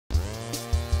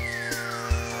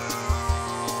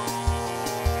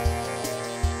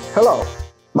Hello,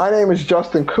 my name is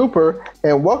Justin Cooper,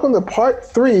 and welcome to part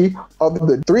 3 of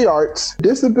the 3 Arts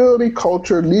Disability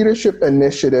Culture Leadership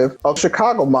Initiative of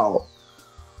Chicago Model.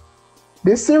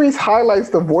 This series highlights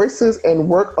the voices and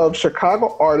work of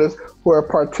Chicago artists who have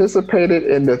participated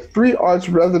in the 3 Arts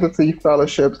Residency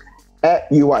Fellowships at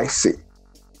UIC.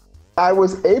 I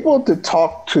was able to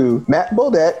talk to Matt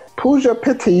Bodett, Pooja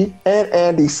Pittie, and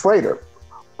Andy Slater,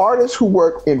 artists who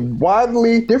work in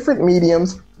widely different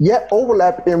mediums yet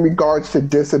overlap in regards to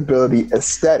disability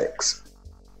aesthetics.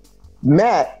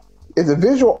 Matt is a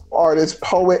visual artist,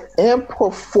 poet, and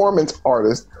performance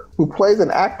artist who plays an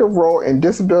active role in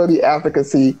disability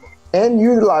advocacy and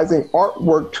utilizing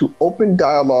artwork to open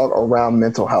dialogue around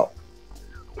mental health.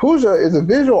 Pooja is a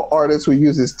visual artist who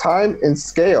uses time and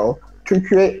scale to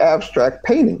create abstract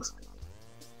paintings.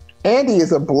 Andy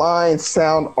is a blind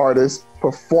sound artist,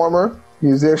 performer,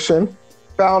 musician,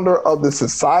 founder of the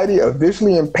Society of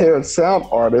Visually Impaired Sound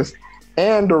Artists,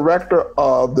 and director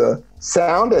of the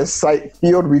Sound as Sight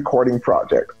Field Recording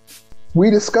Project. We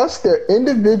discussed their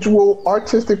individual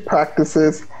artistic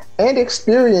practices and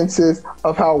experiences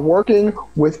of how working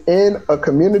within a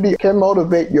community can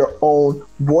motivate your own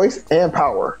voice and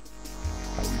power.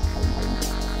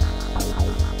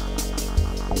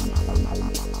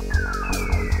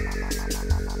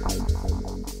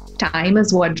 Time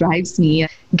is what drives me.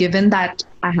 Given that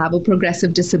I have a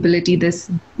progressive disability,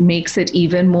 this makes it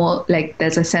even more like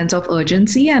there's a sense of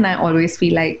urgency, and I always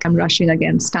feel like I'm rushing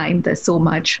against time. There's so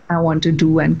much I want to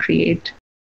do and create.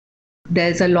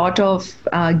 There's a lot of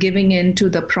giving in to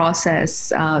the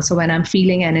process. So when I'm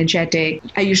feeling energetic,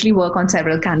 I usually work on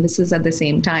several canvases at the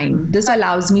same time. This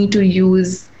allows me to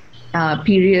use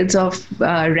periods of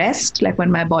rest, like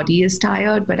when my body is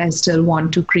tired, but I still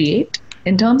want to create.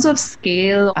 In terms of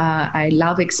scale, I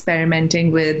love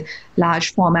experimenting with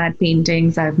large format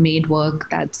paintings. I've made work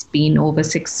that's been over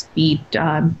 6 feet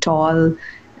tall,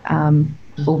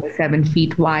 over 7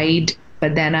 feet wide.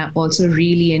 But then I also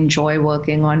really enjoy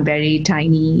working on very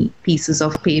tiny pieces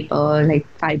of paper, like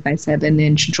 5 by 7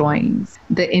 inch drawings.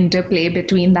 The interplay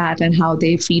between that and how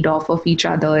they feed off of each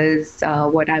other is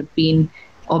what I've been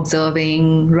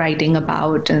observing, writing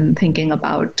about, and thinking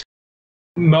about.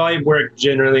 My work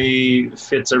generally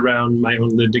fits around my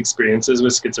own lived experiences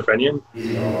with schizophrenia.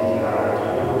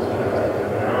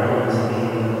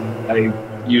 I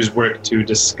use work to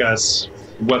discuss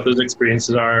what those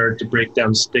experiences are, to break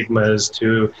down stigmas,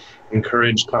 to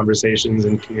encourage conversations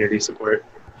and community support.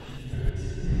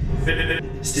 The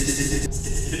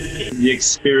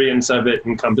experience of it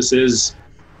encompasses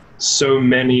so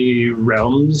many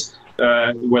realms.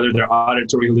 Whether they're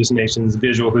auditory hallucinations,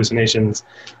 visual hallucinations,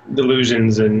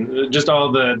 delusions, and just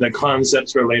all the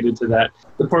concepts related to that.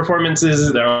 The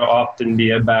performances, they'll often be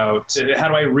about how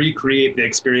do I recreate the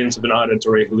experience of an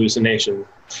auditory hallucination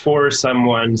for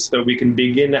someone so we can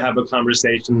begin to have a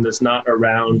conversation that's not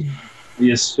around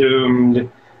the assumed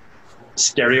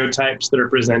stereotypes that are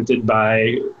presented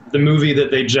by the movie that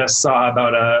they just saw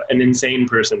about an insane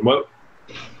person.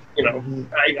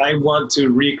 I want to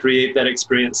recreate that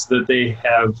experience so that they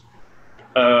have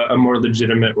a more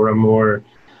legitimate or a more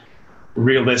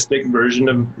realistic version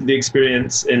of the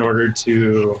experience in order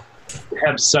to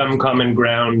have some common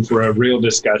ground for a real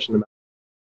discussion about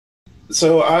it.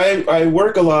 So I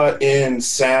work a lot in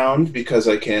sound because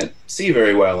I can't see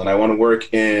very well, and I want to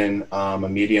work in a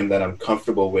medium that I'm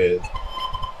comfortable with.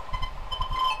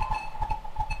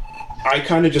 I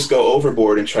kind of just go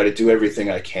overboard and try to do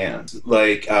everything I can,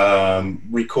 like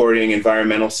recording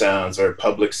environmental sounds or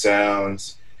public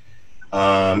sounds,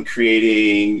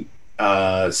 creating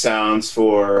sounds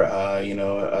for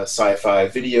a sci-fi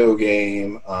video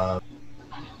game.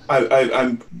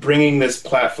 I'm bringing this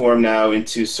platform now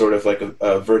into sort of like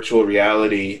a virtual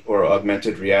reality or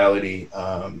augmented reality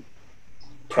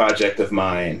project of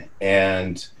mine,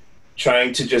 and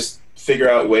trying to just figure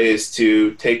out ways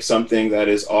to take something that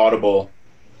is audible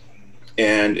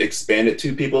and expand it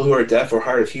to people who are deaf or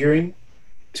hard of hearing,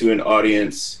 to an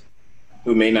audience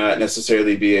who may not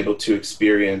necessarily be able to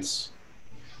experience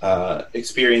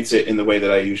it in the way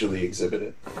that I usually exhibit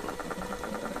it.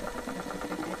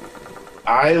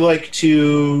 I like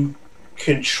to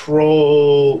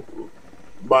control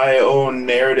my own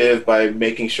narrative by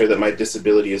making sure that my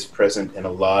disability is present in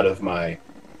a lot of my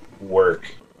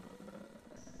work.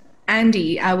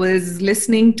 Andy, I was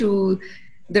listening to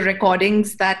the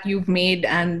recordings that you've made,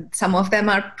 and some of them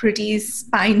are pretty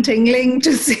spine-tingling,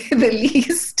 to say the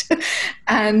least.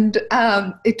 And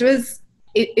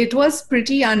it was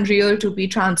pretty unreal to be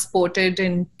transported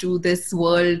into this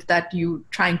world that you're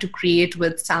trying to create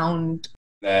with sound.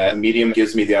 That a medium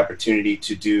gives me the opportunity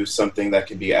to do something that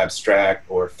can be abstract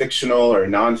or fictional or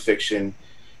nonfiction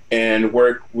and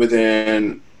work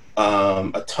within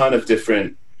a ton of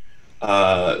different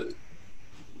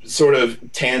sort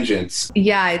of tangents.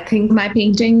 Yeah, I think my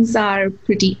paintings are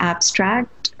pretty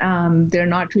abstract. They're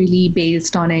not really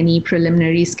based on any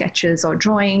preliminary sketches or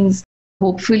drawings.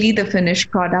 Hopefully the finished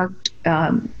product,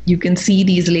 you can see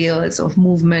these layers of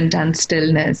movement and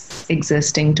stillness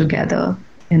existing together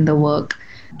in the work.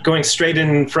 Going straight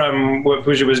in from what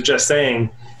Pooja was just saying,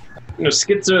 you know,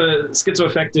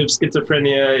 schizoaffective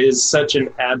schizophrenia is such an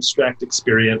abstract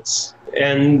experience,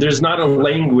 and there's not a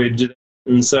language.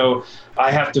 And so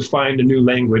I have to find a new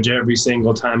language every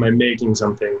single time I'm making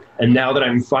something. And now that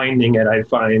I'm finding it, I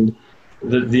find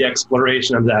that the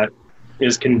exploration of that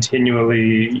is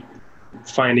continually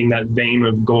finding that vein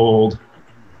of gold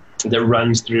that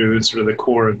runs through sort of the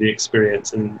core of the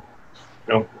experience, and,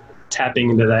 you know, tapping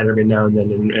into that every now and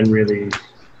then and really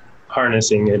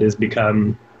harnessing it has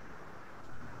become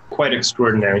quite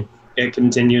extraordinary. It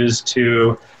continues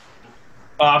to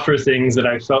offer things that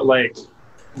I felt like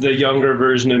the younger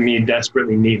version of me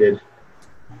desperately needed.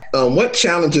 What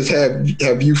challenges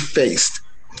have you faced?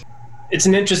 It's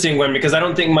an interesting one because I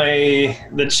don't think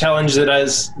the challenge that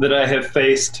I have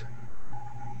faced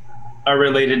are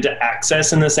related to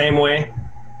access in the same way.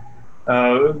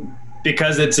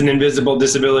 Because it's an invisible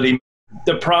disability.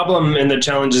 The problem and the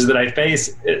challenges that I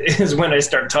face is when I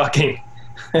start talking.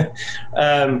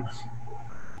 And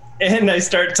I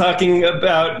start talking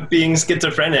about being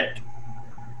schizophrenic.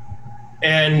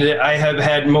 And I have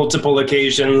had multiple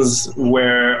occasions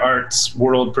where arts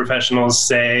world professionals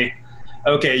say,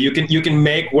 okay, you can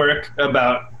make work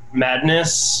about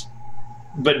madness,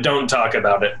 but don't talk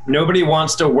about it. Nobody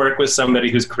wants to work with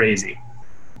somebody who's crazy.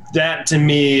 That to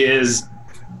me is,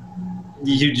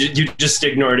 you just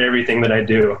ignored everything that I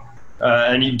do,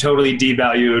 and you totally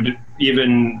devalued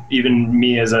even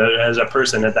me as a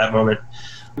person at that moment.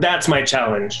 That's my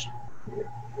challenge,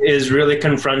 is really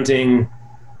confronting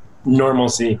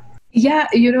normalcy. Yeah,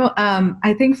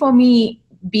 I think for me,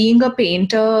 being a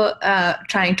painter,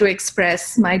 trying to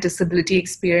express my disability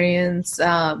experience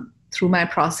through my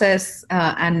process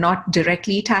and not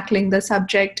directly tackling the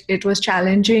subject, it was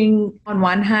challenging. On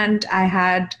one hand, I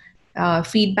had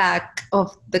feedback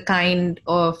of the kind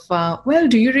of, well,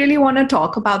 do you really want to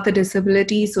talk about the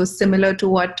disability? So similar to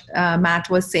what Matt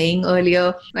was saying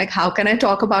earlier, like, how can I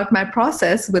talk about my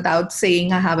process without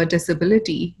saying I have a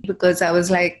disability? Because I was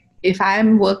like, if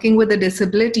I'm working with a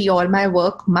disability, all my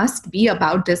work must be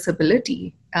about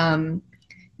disability. There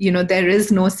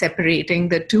is no separating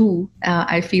the two.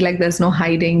 I feel like there's no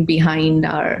hiding behind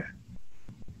our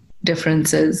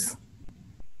differences.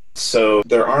 So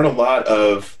there aren't a lot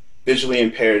of visually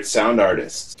impaired sound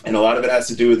artists, and a lot of it has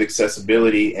to do with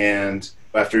accessibility. And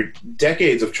after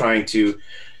decades of trying to,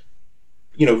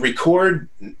 record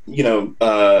in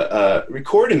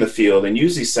the field and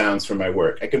use these sounds for my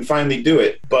work, I can finally do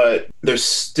it. But there's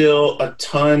still a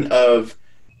ton of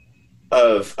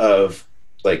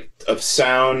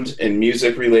sound and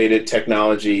music related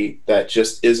technology that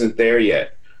just isn't there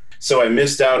yet. So I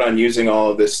missed out on using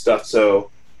all of this stuff. So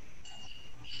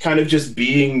kind of just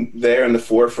being there in the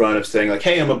forefront of saying, like,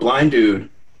 hey, I'm a blind dude.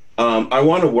 I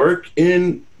want to work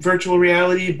in virtual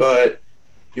reality, but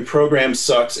your program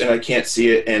sucks and I can't see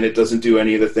it and it doesn't do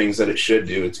any of the things that it should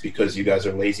do. It's because you guys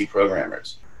are lazy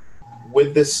programmers.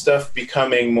 With this stuff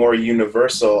becoming more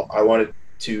universal, I wanted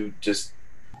to just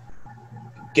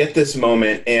get this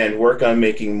moment and work on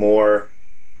making more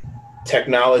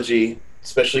technology,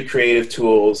 especially creative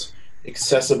tools,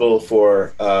 accessible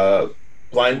for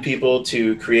blind people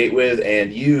to create with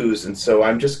and use. And so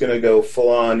I'm just going to go full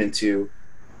on into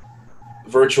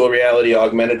virtual reality,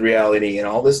 augmented reality, and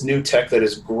all this new tech that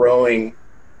is growing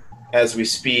as we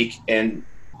speak, and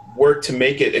work to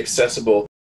make it accessible.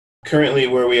 Currently,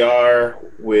 where we are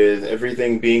with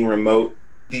everything being remote,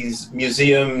 these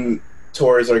museum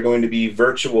tours are going to be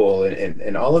virtual,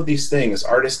 and all of these things.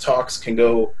 Artist talks can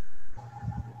go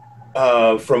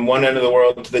from one end of the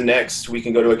world to the next. We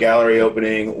can go to a gallery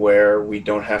opening where we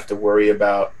don't have to worry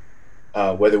about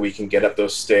whether we can get up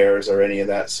those stairs or any of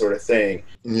that sort of thing.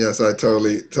 Yes, I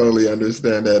totally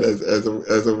understand that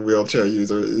as a wheelchair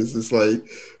user. It's just like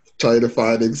trying to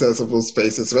find accessible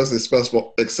spaces, especially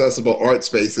accessible art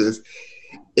spaces.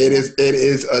 It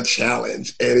is a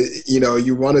challenge, and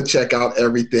you want to check out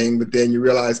everything, but then you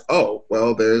realize, oh,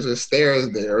 well, there's a stairs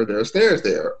there. There's stairs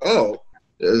there. Oh,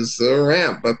 there's a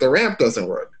ramp, but the ramp doesn't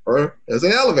work. Or there's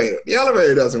an elevator. The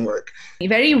elevator doesn't work.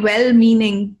 Very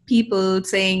well-meaning people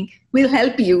saying, we'll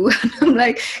help you. And I'm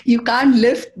like, you can't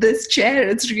lift this chair.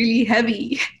 It's really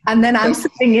heavy. And then I'm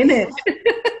sitting in it.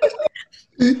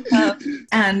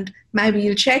 And my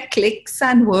wheelchair clicks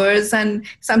and whirs. And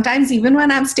sometimes even when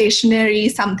I'm stationary,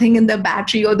 something in the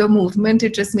battery or the movement,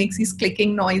 it just makes these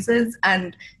clicking noises.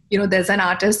 And, there's an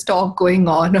artist talk going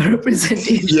on or a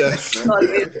presentation. Yes. It's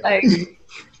always like,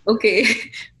 okay.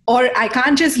 Or I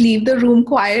can't just leave the room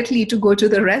quietly to go to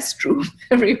the restroom.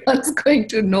 Everyone's going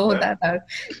to know that.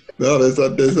 No, that's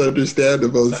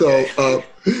understandable. So,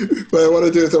 what I want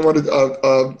to do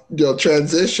is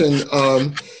transition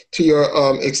to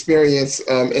your experience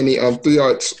in the 3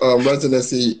 Arts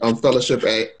residency fellowship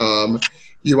at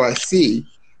UIC.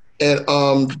 And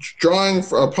drawing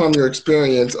upon your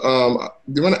experience, I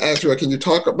want to ask you, can you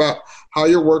talk about how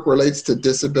your work relates to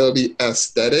disability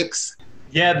aesthetics?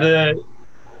 Yeah,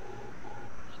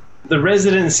 the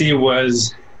residency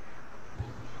was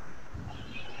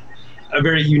a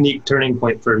very unique turning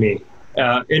point for me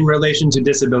in relation to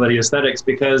disability aesthetics,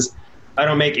 because I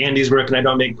don't make Andy's work and I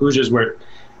don't make Pooja's work,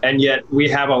 and yet we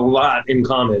have a lot in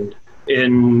common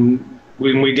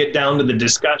when we get down to the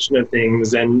discussion of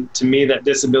things. And to me, that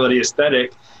disability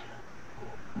aesthetic,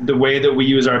 the way that we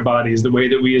use our bodies, the way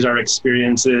that we use our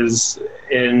experiences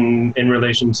in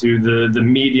relation to the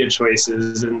media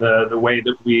choices and the way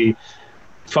that we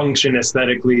function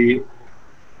aesthetically,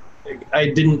 I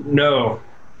didn't know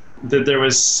that there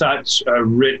was such a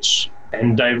rich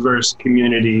and diverse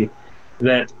community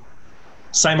that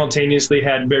simultaneously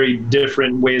had very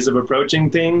different ways of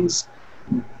approaching things.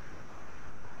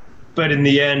 But in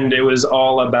the end, it was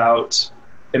all about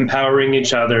empowering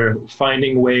each other,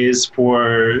 finding ways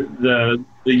for the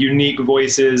unique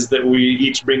voices that we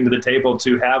each bring to the table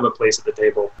to have a place at the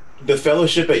table. The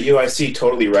fellowship at UIC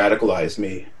totally radicalized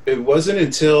me. It wasn't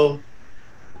until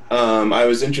I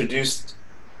was introduced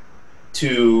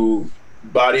to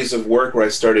bodies of work where I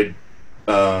started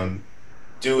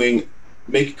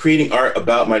creating art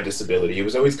about my disability. It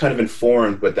was always kind of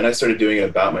informed, but then I started doing it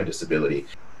about my disability.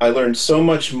 I learned so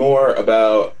much more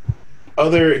about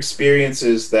other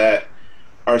experiences that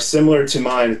are similar to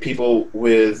mine, people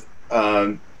with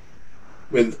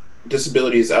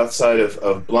disabilities outside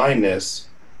of blindness,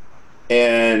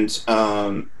 and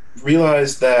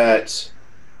realized that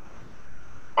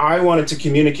I wanted to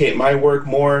communicate my work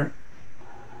more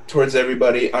towards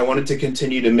everybody. I wanted to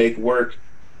continue to make work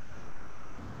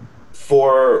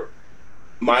for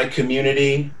my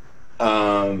community,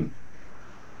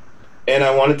 and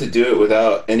I wanted to do it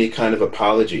without any kind of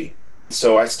apology.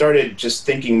 So I started just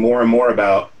thinking more and more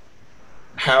about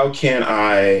how can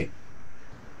I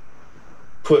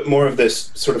put more of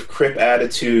this sort of crip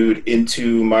attitude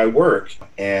into my work.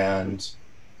 And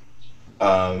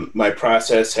my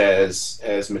process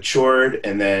has matured,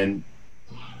 and then,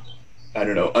 I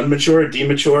don't know, unmatured,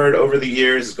 dematured over the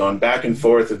years. It's gone back and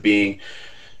forth of being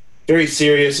very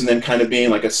serious and then kind of being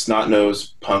like a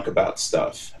snot-nosed punk about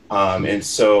stuff. And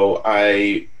so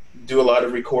I do a lot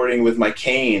of recording with my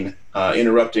cane,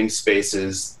 interrupting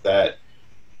spaces that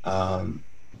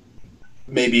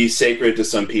may be sacred to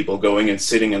some people, going and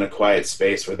sitting in a quiet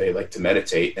space where they like to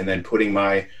meditate, and then putting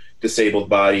my disabled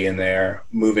body in there,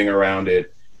 moving around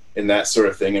it, and that sort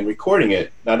of thing, and recording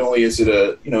it. Not only is it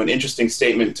an interesting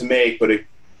statement to make, but it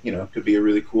could be a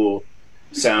really cool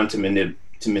sound to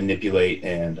manipulate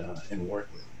and work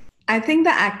with. I think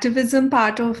the activism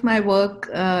part of my work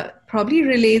probably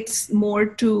relates more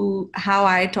to how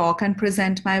I talk and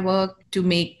present my work to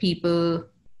make people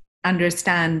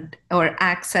understand or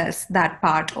access that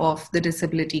part of the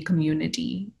disability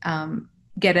community,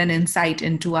 get an insight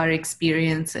into our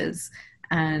experiences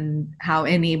and how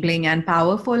enabling and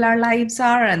powerful our lives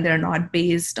are, and they're not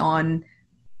based on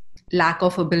lack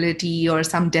of ability or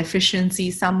some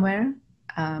deficiency somewhere.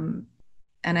 And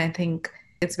I think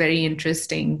it's very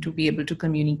interesting to be able to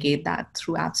communicate that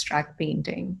through abstract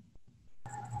painting.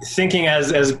 Thinking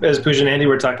as Pooja and Andy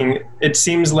were talking, it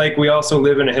seems like we also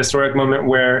live in a historic moment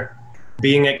where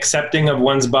being accepting of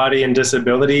one's body and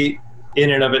disability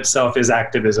in and of itself is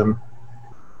activism.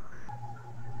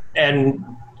 And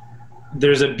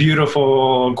there's a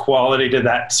beautiful quality to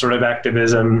that sort of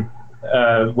activism,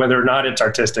 whether or not it's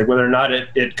artistic, whether or not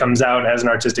it comes out as an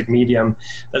artistic medium,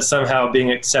 that somehow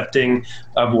being accepting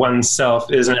of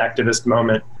oneself is an activist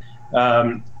moment.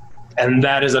 And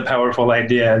that is a powerful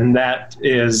idea. And that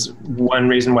is one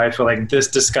reason why I feel like this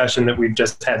discussion that we've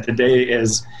just had today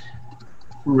is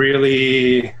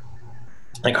really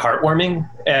like heartwarming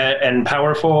and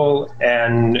powerful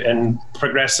and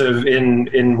progressive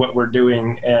in what we're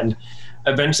doing. And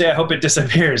eventually I hope it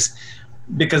disappears.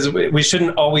 because we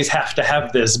shouldn't always have to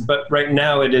have this, but right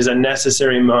now it is a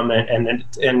necessary moment,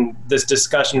 and this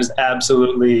discussion is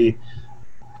absolutely,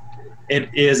 it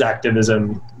is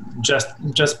activism,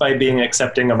 just by being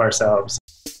accepting of ourselves.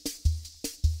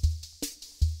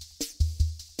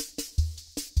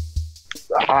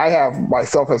 I have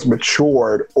myself has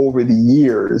matured over the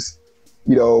years,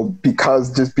 you know,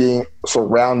 because just being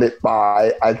surrounded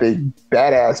by, I think,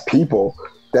 badass people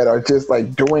that are just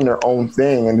like doing their own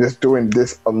thing and just doing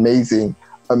this amazing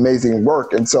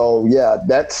work. And so, yeah,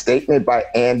 that statement by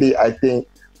Andy, I think,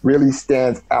 really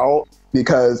stands out,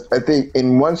 because I think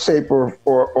in one shape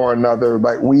or another,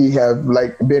 like, we have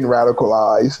like been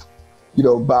radicalized, you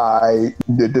know, by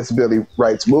the disability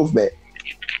rights movement.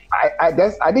 I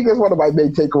think that's one of my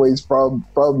big takeaways from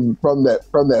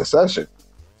that session.